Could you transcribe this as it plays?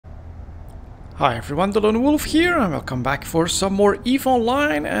Hi everyone, delonewolf here, and welcome back for some more EVE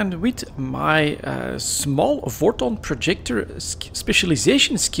Online. And with my small Vorton Projector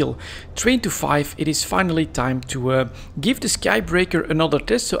specialization skill trained to 5, it is finally time to give the Skybreaker another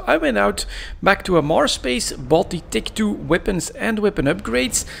test. So I went out back to a Mars base, bought the Tech 2 weapons and weapon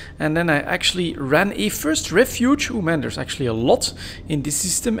upgrades, and then I actually ran a first refuge. Oh man, there's actually a lot in this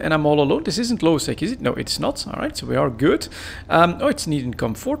system, and I'm all alone. This isn't low sec, is it? No, it's not. Alright, so we are good. Oh, it's an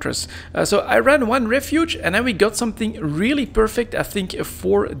Income Fortress. So I ran one refuge, and then we got something really perfect, I think,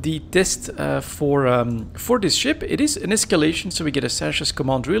 for the test for this ship. It is an escalation, so we get a Sanchez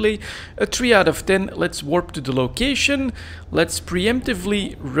command relay, a 3 out of 10. Let's warp to the location. Let's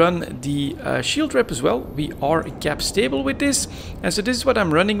preemptively run the shield rep as well. We are cap stable with this, and so this is what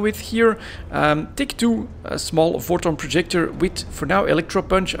I'm running with here. Tech 2, a small Vorton projector with, for now,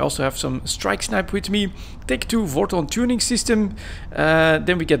 ElectroPunch. I also have some StrikeSnipe with me. Tech 2 Vorton tuning system.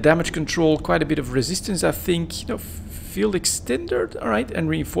 Then we get damage control, quite a bit of resistance, I think, field extender, all right, and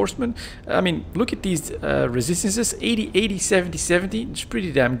reinforcement. I mean, look at these resistances, 80, 80, 70, 70, it's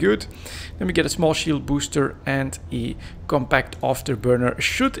pretty damn good. Then we get a small shield booster and a compact afterburner.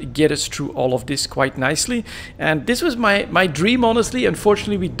 Should get us through all of this quite nicely. And this was my dream, honestly.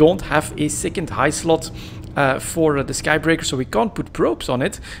 Unfortunately, we don't have a second high slot for the Skybreaker, so we can't put probes on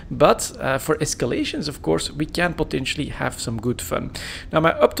it, but for escalations, of course, we can potentially have some good fun. Now,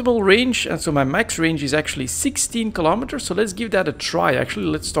 my optimal range, and so my max range, is actually 16 kilometers, so let's give that a try. Actually,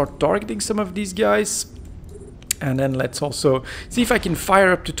 let's start targeting some of these guys. And then let's also see if I can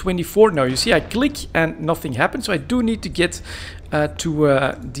fire up to 24. Now, you see I click and nothing happens, so I do need to get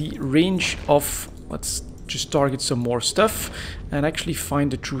to the range of, let's just target some more stuff and actually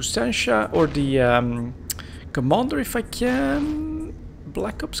find the true Sancha, or the commander if I can.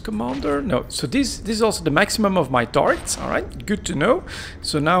 Black Ops commander. No, so this is also the maximum of my targets. All right, good to know.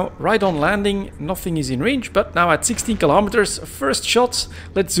 So now, right on landing, nothing is in range, but now at 16 kilometers, first shot.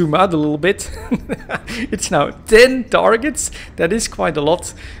 Let's zoom out a little bit. It's now 10 targets. That is quite a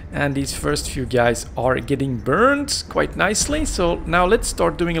lot, and these first few guys are getting burned quite nicely. So now let's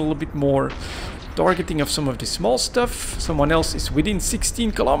start doing a little bit more targeting of some of the small stuff. Someone else is within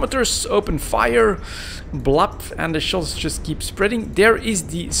 16 kilometers. Open fire. Blap, and the shots just keep spreading. There is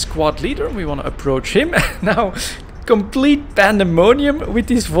the squad leader. We want to approach him. Now, complete pandemonium with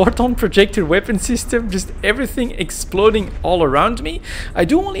this Vorton projector weapon system. Just everything exploding all around me. I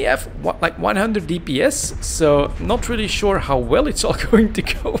do only have like 100 DPS, so not really sure how well it's all going to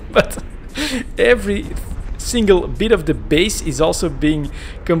go, but every single bit of the base is also being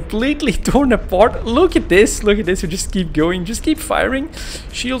completely torn apart. Look at this, we just keep going, just keep firing.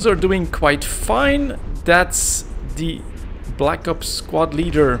 Shields are doing quite fine. That's the Black Ops squad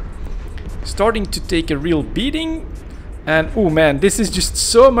leader starting to take a real beating. And oh man, this is just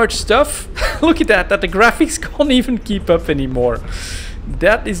so much stuff. Look at that the graphics can't even keep up anymore.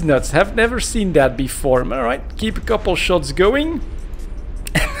 That is nuts. Have never seen that before. Alright, keep a couple shots going.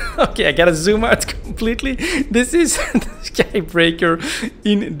 Okay, I gotta zoom out completely. This is the Skybreaker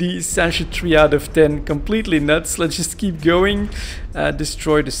in the Sancha 3 out of 10. Completely nuts. Let's just keep going.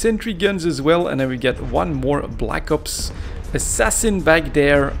 Destroy the sentry guns as well. And then we get one more Black Ops assassin back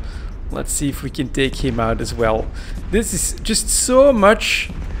there. Let's see if we can take him out as well. This is just so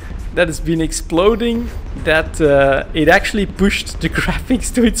much that has been exploding that it actually pushed the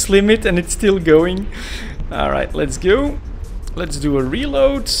graphics to its limit, and it's still going. Alright, let's go. Let's do a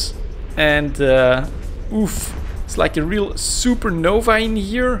reload, and oof, it's like a real supernova in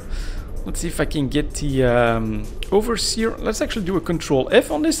here. Let's see if I can get the overseer. Let's actually do a Control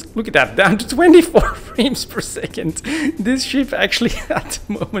F on this. Look at that, down to 24 frames per second. This ship actually at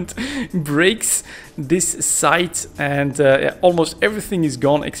the moment breaks this site, and almost everything is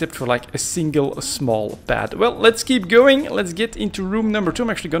gone except for like a single small pad. Well, let's keep going. Let's get into room number 2. I'm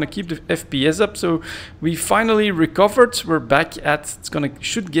actually gonna keep the FPS up, so we finally recovered. We're back at,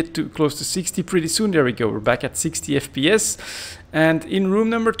 should get to close to 60 pretty soon. There we go, we're back at 60 FPS. And in room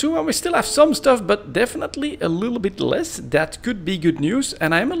number 2, and we still have some stuff, but definitely a little bit less. That could be good news,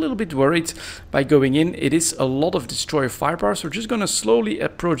 and I'm a little bit worried by going in. It is a lot of destroyer firepower, so we're just gonna slowly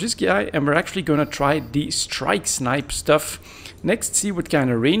approach this guy, and we're actually gonna try the StrikeSnipe stuff next, see what kind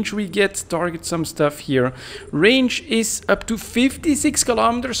of range we get, target some stuff here. Range is up to 56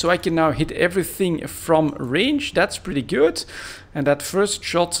 kilometers, so I can now hit everything from range. That's pretty good. And that first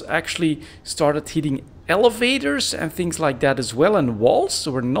shot actually started hitting elevators and things like that as well, and walls,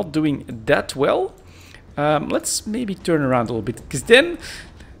 so we're not doing that well. Let's maybe turn around a little bit, because then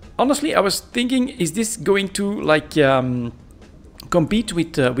honestly I was thinking, is this going to like compete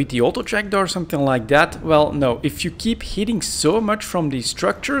with the auto jackdaw or something like that? Well, no. If you keep hitting so much from these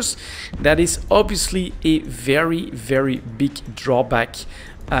structures, that is obviously a very, very big drawback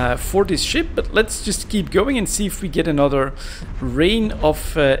for this ship. But let's just keep going and see if we get another rain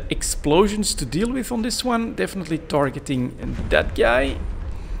of explosions to deal with on this one. Definitely targeting that guy.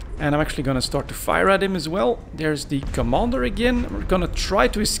 And I'm actually going to start to fire at him as well. There's the commander again. We're going to try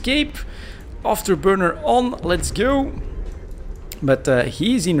to escape. Afterburner on. Let's go. But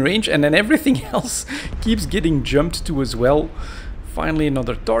he's in range, and then everything else keeps getting jumped to as well. Finally,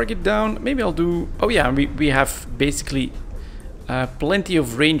 another target down. Maybe I'll do... Oh yeah, we have basically plenty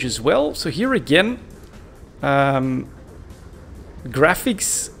of range as well. So here again, graphics,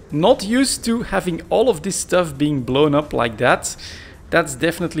 not used to having all of this stuff being blown up like that. That's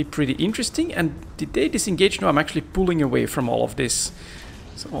definitely pretty interesting. And did they disengage? No, I'm actually pulling away from all of this.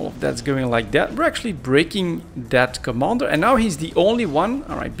 So all of that's going like that. We're actually breaking that commander. And now he's the only one.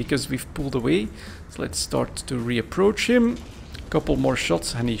 Alright, because we've pulled away. So let's start to reapproach him. A couple more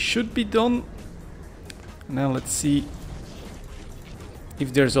shots and he should be done. Now let's see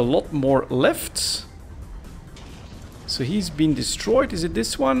if there's a lot more left. So he's been destroyed. Is it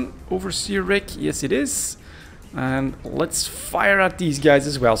this one? Overseer wreck? Yes, it is. And let's fire at these guys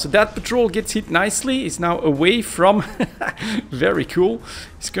as well. So that patrol gets hit nicely. It's now away from... Very cool.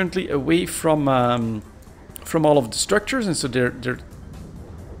 It's currently away from all of the structures. And so they're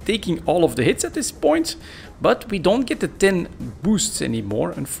taking all of the hits at this point. But we don't get the 10 boosts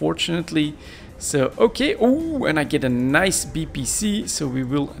anymore, unfortunately. So, okay. Oh, and I get a nice BPC. So we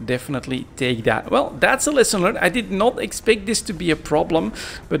will definitely take that. Well, that's a lesson learned. I did not expect this to be a problem,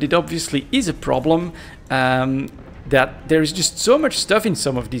 but it obviously is a problem. That there is just so much stuff in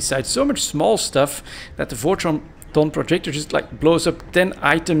some of these sites, so much small stuff, that the Vorton projector just like blows up 10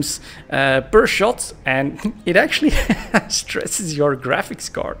 items per shot, and it actually stresses your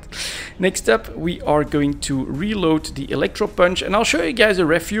graphics card. Next up, we are going to reload the ElectroPunch, and I'll show you guys a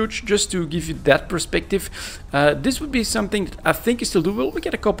refuge just to give you that perspective. This would be something that I think is still doable. We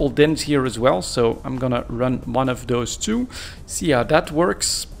get a couple dents here as well, so I'm gonna run one of those too, see how that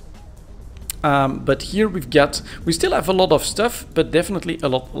works. But here we still have a lot of stuff, but definitely a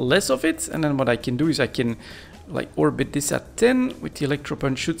lot less of it. And then what I can do is I can like orbit this at 10 with the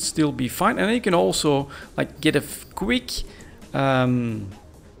ElectroPunch, should still be fine. And then you can also like get a quick click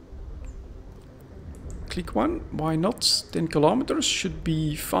one. Why not? 10 kilometers should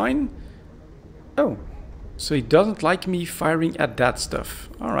be fine. Oh, so he doesn't like me firing at that stuff.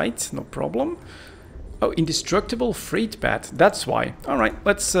 All right, no problem. Oh, indestructible freight pad. That's why. All right,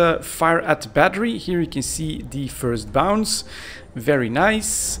 let's fire at the battery. Here you can see the first bounce. Very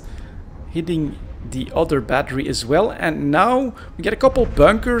nice. Hitting the other battery as well. And now we get a couple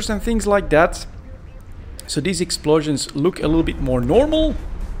bunkers and things like that. So these explosions look a little bit more normal.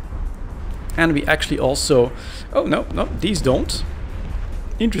 And we actually also... Oh, no, these don't.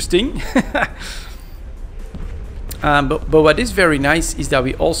 Interesting. But what is very nice is that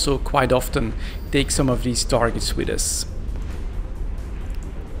we also quite often take some of these targets with us.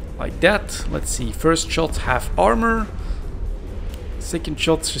 Like that. Let's see. First shot, half armor. Second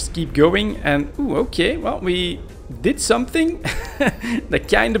shot, just keep going. And, ooh, okay. Well, we did something that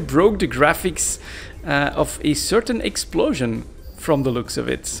kind of broke the graphics of a certain explosion from the looks of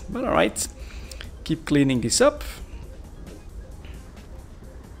it. But alright. Keep cleaning this up.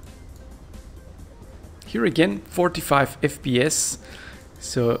 Here again, 45 FPS.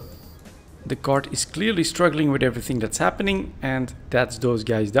 So the card is clearly struggling with everything that's happening, and that's those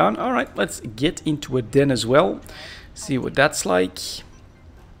guys down. All right, let's get into a den as well. See what that's like.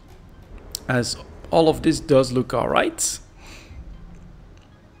 As all of this does look all right.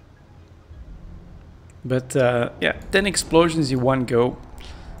 But yeah, 10 explosions in one go.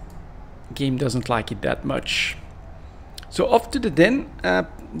 Game doesn't like it that much. So off to the den.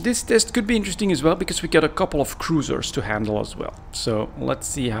 This test could be interesting as well, because we got a couple of cruisers to handle as well. So let's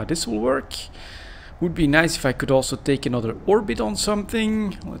see how this will work. Would be nice if I could also take another orbit on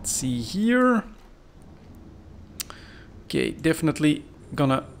something. Let's see here. Okay, definitely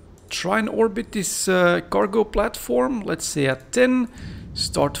gonna try and orbit this cargo platform. Let's say at 10.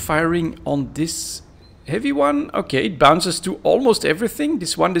 Start firing on this heavy one. Okay, it bounces to almost everything.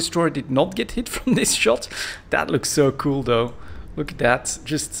 This one destroyer did not get hit from this shot. That looks so cool though. Look at that.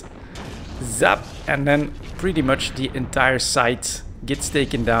 Just zap, and then pretty much the entire site gets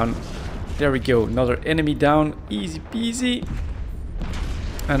taken down. There we go. Another enemy down. Easy peasy.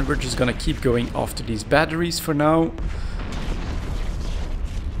 And we're just gonna keep going after these batteries for now.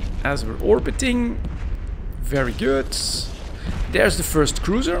 As we're orbiting. Very good. There's the first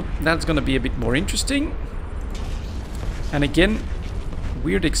cruiser. That's gonna be a bit more interesting. And again,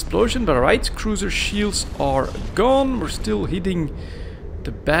 weird explosion, but alright, cruiser shields are gone. We're still hitting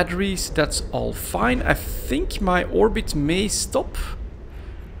the batteries, that's all fine. I think my orbit may stop.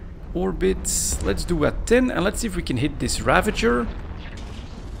 Orbit, let's do a 10 and let's see if we can hit this Ravager.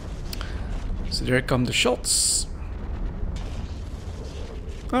 So there come the shots.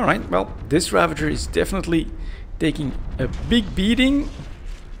 Alright, well, this Ravager is definitely taking a big beating.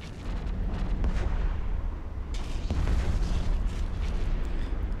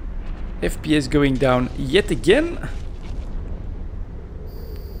 FPS going down yet again.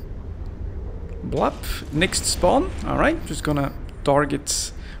 Blap, next spawn. Alright, just gonna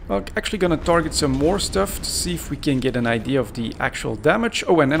target, well, actually gonna target some more stuff to see if we can get an idea of the actual damage.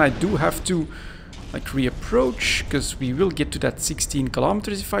 Oh, and then I do have to like reapproach, because we will get to that 16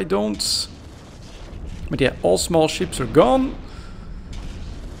 kilometers if I don't. But yeah, all small ships are gone.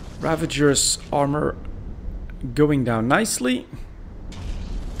 Ravager's armor going down nicely.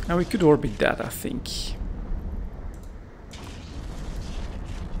 And we could orbit that, I think.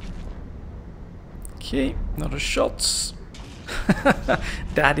 Okay, another shot.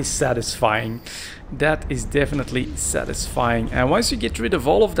 That is satisfying. That is definitely satisfying. And once you get rid of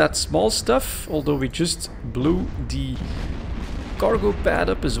all of that small stuff, although we just blew the cargo pad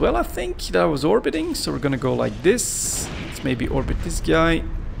up as well, I think, that was orbiting. So we're gonna go like this. Let's maybe orbit this guy.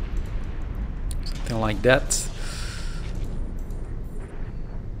 Something like that.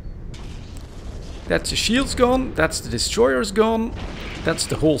 That's the shield's gone, that's the destroyer's gone, that's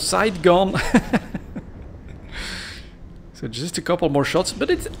the whole side gone. So just a couple more shots, but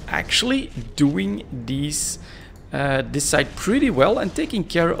it's actually doing these this side pretty well and taking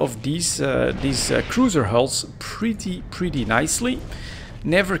care of these cruiser hulls pretty nicely.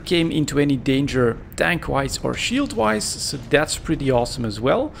 Never came into any danger tank-wise or shield-wise, so that's pretty awesome as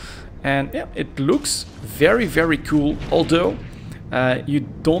well. And yeah, it looks very cool, although you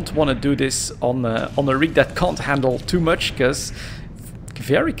don't want to do this on a rig that can't handle too much, because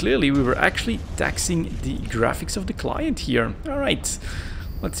very clearly we were actually taxing the graphics of the client here. Alright,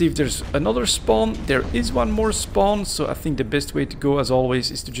 let's see if there's another spawn. There is one more spawn, so I think the best way to go, as always,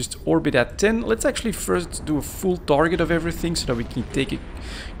 is to just orbit at 10. Let's actually first do a full target of everything so that we can take a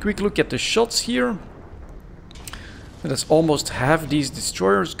quick look at the shots here. That's almost half these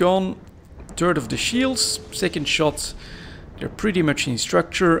destroyers gone, third of the shields, second shot. They're pretty much in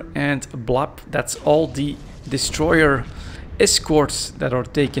structure, and blap, that's all the destroyer escorts that are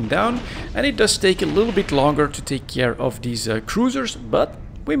taken down. And it does take a little bit longer to take care of these cruisers, but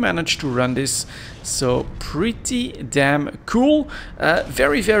we managed to run this, so pretty damn cool.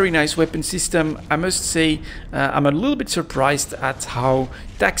 Very nice weapon system, I must say. I'm a little bit surprised at how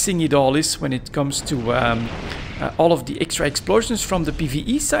taxing it all is when it comes to all of the extra explosions from the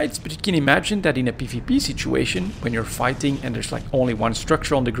PvE sides, but you can imagine that in a PvP situation, when you're fighting and there's like only one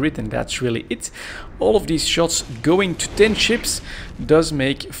structure on the grid and that's really it, all of these shots going to 10 ships does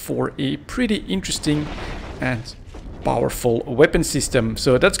make for a pretty interesting and powerful weapon system.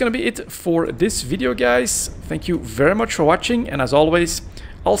 So that's gonna be it for this video, guys. Thank you very much for watching, and as always,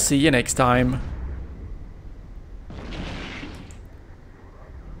 I'll see you next time.